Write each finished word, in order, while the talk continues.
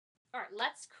All right,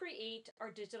 let's create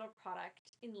our digital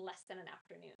product in less than an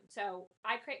afternoon. So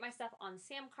I create my stuff on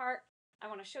Samcart. I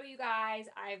want to show you guys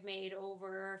I've made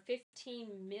over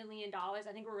 $15 million.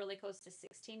 I think we're really close to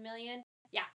 16 million.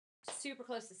 Yeah, super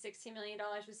close to $16 million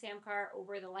with Samcart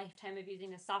over the lifetime of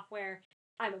using the software.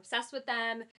 I'm obsessed with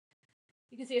them.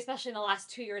 You can see, especially in the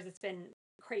last 2 years, it's been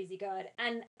crazy good.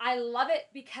 And I love it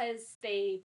because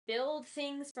they build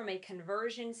things from a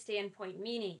conversion standpoint,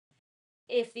 meaning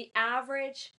if the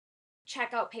average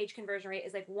checkout page conversion rate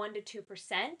is like 1 to 2%,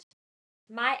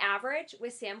 my average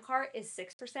with Samcart is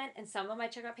 6%, and some of my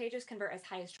checkout pages convert as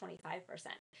high as 25%,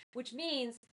 which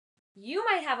means you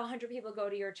might have 100 people go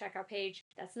to your checkout page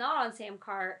that's not on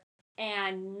Samcart,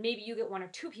 and maybe you get one or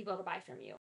two people to buy from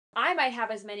you. I might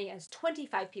have as many as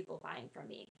 25 people buying from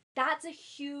me. That's a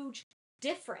huge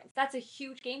difference. That's a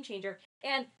huge game changer.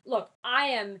 And look, I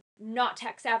am not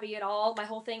tech savvy at all. My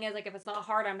whole thing is like, if it's not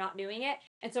hard, I'm not doing it.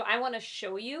 And so I want to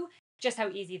show you just how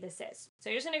easy this is. So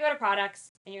you're just going to go to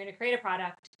products and you're going to create a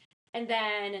product. And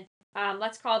then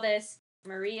let's call this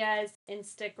Maria's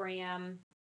Instagram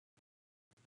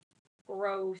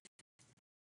growth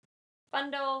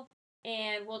bundle.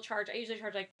 And I usually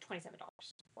charge like $27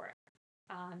 for it.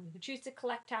 You can choose to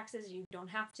collect taxes, you don't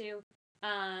have to.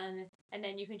 And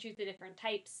then you can choose the different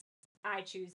types. I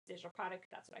choose digital product,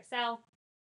 that's what I sell.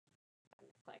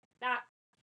 Click that.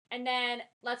 And then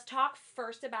let's talk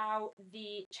first about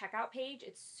the checkout page.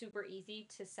 It's super easy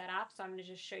to set up, so I'm going to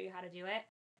just show you how to do it.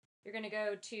 You're going to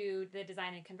go to the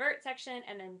design and convert section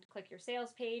and then click your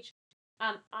sales page.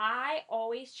 I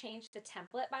always change the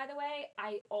template, by the way.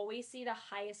 I always see the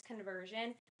highest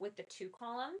conversion with the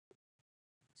 2-column.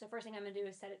 So first thing I'm going to do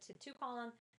is set it to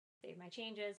 2-column, save my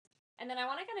changes. And then I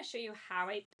want to kind of show you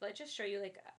let's just show you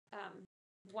like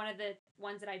one of the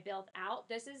ones that I built out.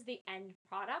 This is the end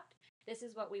product. This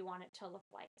is what we want it to look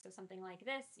like. So something like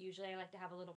this. Usually I like to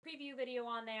have a little preview video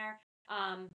on there.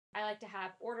 I like to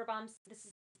have order bumps.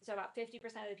 So about 50%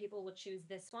 of the people will choose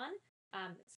this one.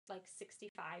 It's like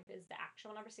 65 is the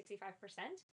actual number, 65%,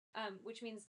 which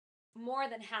means more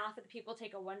than half of the people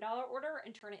take a $1 order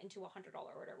and turn it into a $100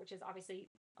 order, which is obviously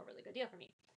a really good deal for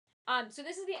me. So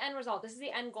this is the end result. This is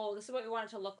the end goal. This is what we want it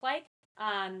to look like.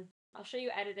 I'll show you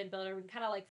Edit and Builder. We can kind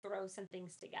of like throw some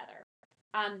things together.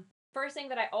 First thing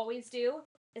that I always do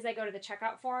is I go to the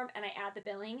checkout form and I add the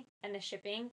billing and the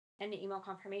shipping and the email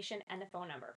confirmation and the phone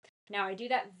number. Now I do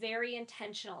that very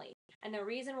intentionally. And the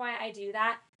reason why I do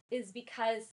that is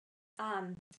because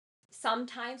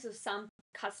sometimes with some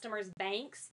customers'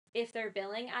 banks, if their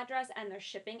billing address and their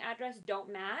shipping address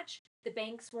don't match, the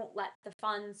banks won't let the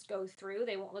funds go through.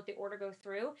 They won't let the order go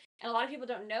through. And a lot of people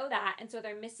don't know that. And so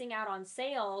they're missing out on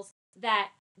sales that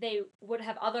they would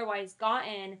have otherwise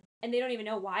gotten. And they don't even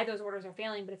know why those orders are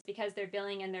failing, but it's because their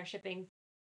billing and their shipping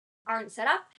aren't set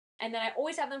up. And then I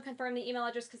always have them confirm the email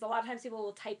address because a lot of times people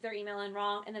will type their email in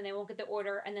wrong and then they won't get the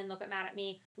order and then they'll get mad at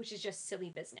me, which is just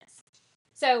silly business.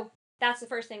 So that's the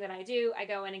first thing that I do. I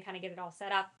go in and kind of get it all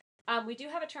set up. We do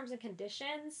have a terms and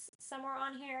conditions somewhere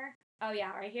on here. Oh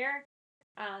yeah, right here.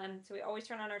 So we always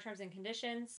turn on our terms and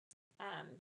conditions.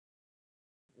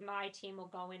 My team will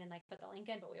go in and like put the link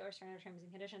in, but we always turn our terms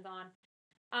and conditions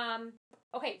on.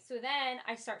 Okay, so then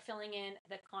I start filling in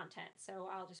the content. So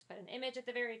I'll just put an image at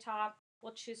the very top.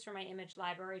 We'll choose from my image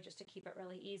library just to keep it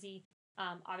really easy.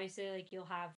 Obviously, like you'll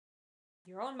have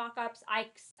your own mock-ups. I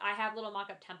have little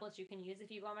mock-up templates you can use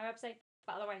if you go on my website,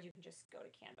 but otherwise you can just go to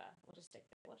Canva. We'll just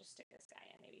stick this guy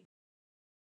in maybe.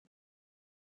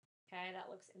 Okay,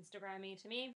 that looks Instagram-y to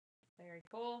me. Very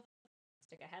cool.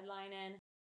 Stick a headline in.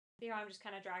 See how I'm just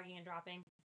kind of dragging and dropping.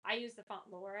 I use the font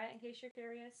Laura in case you're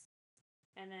curious.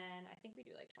 And then I think we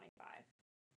do like 25.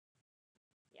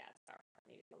 Yeah, it's all right.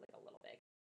 Maybe like a little big.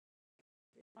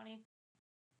 20.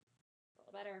 A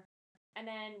little better. And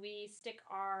then we stick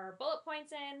our bullet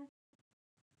points in.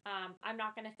 I'm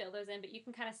not going to fill those in, but you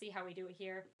can kind of see how we do it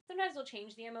here. Sometimes we'll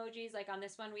change the emojis. Like on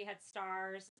this one, we had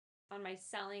stars. On my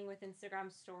selling with Instagram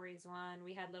stories one,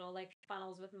 we had little like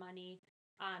funnels with money.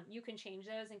 You can change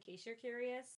those in case you're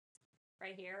curious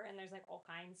right here. And there's like all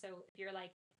kinds. So if you're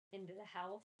like into the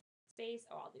health space,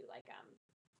 I'll do like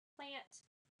plant.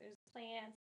 There's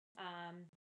plant.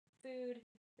 Food.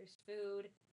 There's food.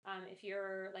 If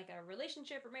you're like a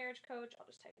relationship or marriage coach, I'll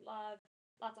just type love.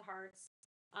 Lots of hearts.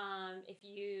 If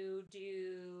you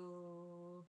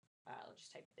do, I'll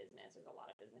just type business. There's a lot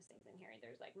of business things in here.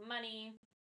 There's like money,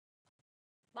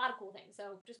 a lot of cool things.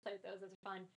 So just play with those. Those are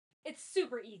fun. It's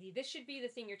super easy. This should be the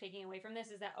thing you're taking away from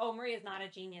this is that, oh, Maria's not a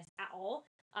genius at all.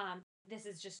 This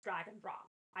is just drag and drop.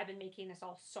 I've been making this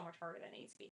all so much harder than it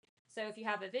needs to be. So if you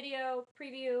have a video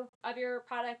preview of your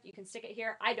product, you can stick it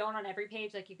here. I don't on every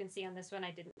page. Like you can see on this one,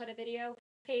 I didn't put a video.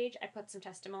 page. I put some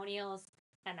testimonials,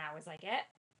 and that was like it.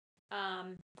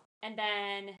 And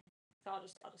then so I'll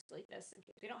just delete this in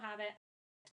case we don't have it.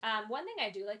 One thing I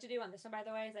do like to do on this one, by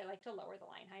the way, is I like to lower the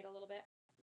line height a little bit,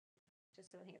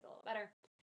 just so I think it's a little better.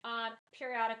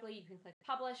 Periodically, you can click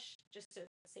publish just to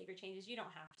save your changes. You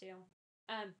don't have to.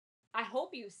 I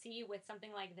hope you see with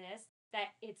something like this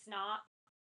that it's not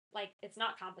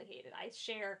complicated. I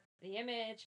share the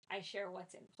image, I share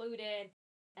what's included,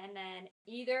 and then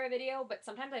either a video, but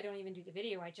sometimes I don't even do the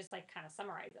video. I just like kind of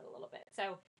summarize it a little bit.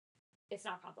 So it's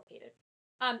not complicated.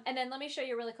 And then let me show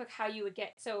you really quick how you would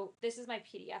get, so this is my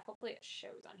PDF. Hopefully it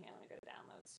shows on here. Let me go to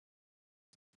downloads.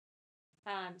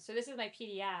 So this is my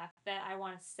PDF that I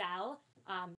want to sell.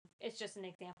 It's just an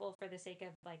example for the sake of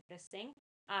like this thing.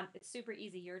 It's super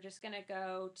easy. You're just going to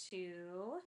go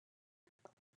to,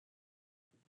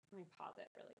 let me pause it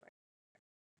really quick.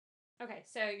 Okay,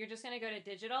 so you're just going to go to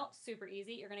digital, super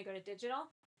easy. You're going to go to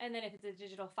digital, and then if it's a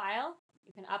digital file,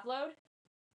 you can upload,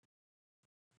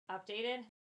 updated.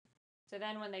 So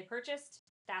then when they purchased,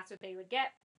 that's what they would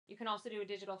get. You can also do a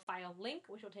digital file link,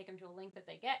 which will take them to a link that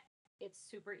they get. It's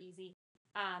super easy.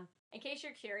 In case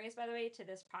you're curious, by the way, to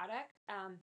this product,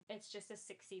 it's just a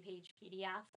 60-page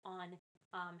PDF on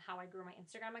how I grew my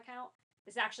Instagram account.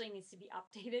 This actually needs to be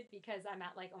updated because I'm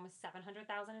at like almost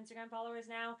 700,000 Instagram followers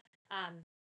now.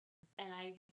 And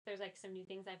there's like some new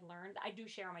things I've learned. I do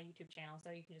share on my YouTube channel,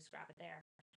 so you can just grab it there.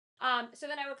 So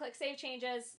then I would click Save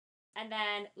Changes, and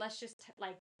then let's just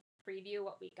like preview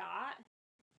what we got.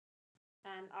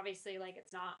 And obviously, like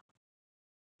it's not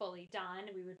fully done.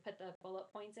 We would put the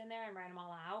bullet points in there and write them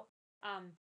all out.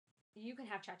 You can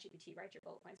have ChatGPT write your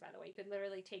bullet points, by the way. You could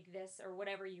literally take this or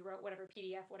whatever you wrote, whatever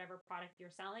PDF, whatever product you're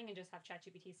selling, and just have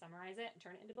ChatGPT summarize it and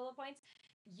turn it into bullet points.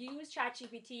 Use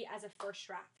ChatGPT as a first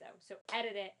draft, though. So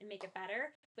edit it and make it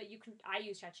better. But I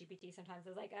use ChatGPT sometimes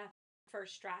as like a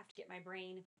first draft, get my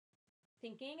brain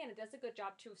thinking, and it does a good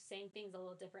job too of saying things a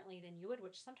little differently than you would,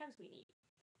 which sometimes we need.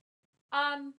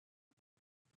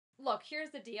 Look,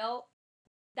 here's the deal.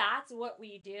 That's what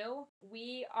we do.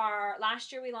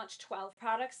 Last year we launched 12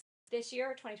 products. This year,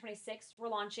 2026, we're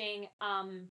launching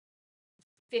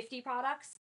 50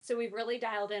 products. So we've really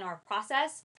dialed in our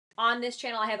process. On this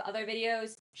channel, I have other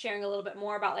videos sharing a little bit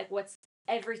more about like what's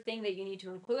everything that you need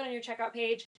to include on your checkout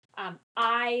page.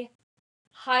 I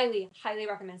highly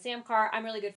recommend Samcar. I'm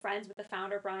really good friends with the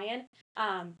founder, Brian.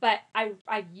 But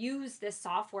I've used this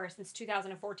software since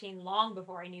 2014, long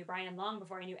before I knew Brian, long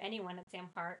before I knew anyone at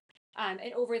Samcar. And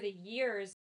over the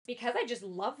years, because I just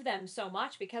love them so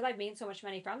much, because I've made so much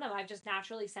money from them, I've just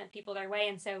naturally sent people their way.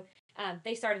 And so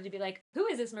they started to be like, who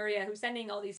is this Maria who's sending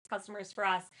all these customers for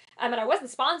us? And I wasn't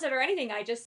sponsored or anything. I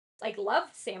just like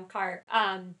loved Samcar.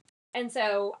 And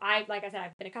so like I said,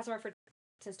 I've been a customer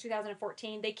since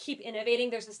 2014. They keep innovating.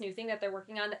 There's this new thing that they're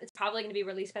working on that it's probably going to be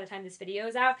released by the time this video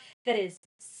is out that is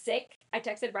sick. I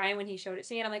texted Brian when he showed it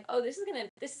to me, and I'm like, oh, this is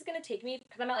gonna take me,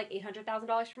 because I'm at like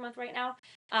 $800,000 per month right now.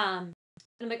 And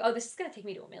I'm like, oh, this is gonna take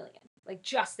me to $1 million. Like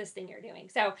just this thing you're doing.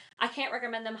 So I can't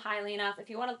recommend them highly enough. If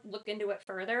you want to look into it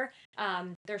further,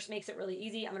 makes it really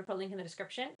easy. I'm gonna put a link in the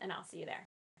description, and I'll see you there.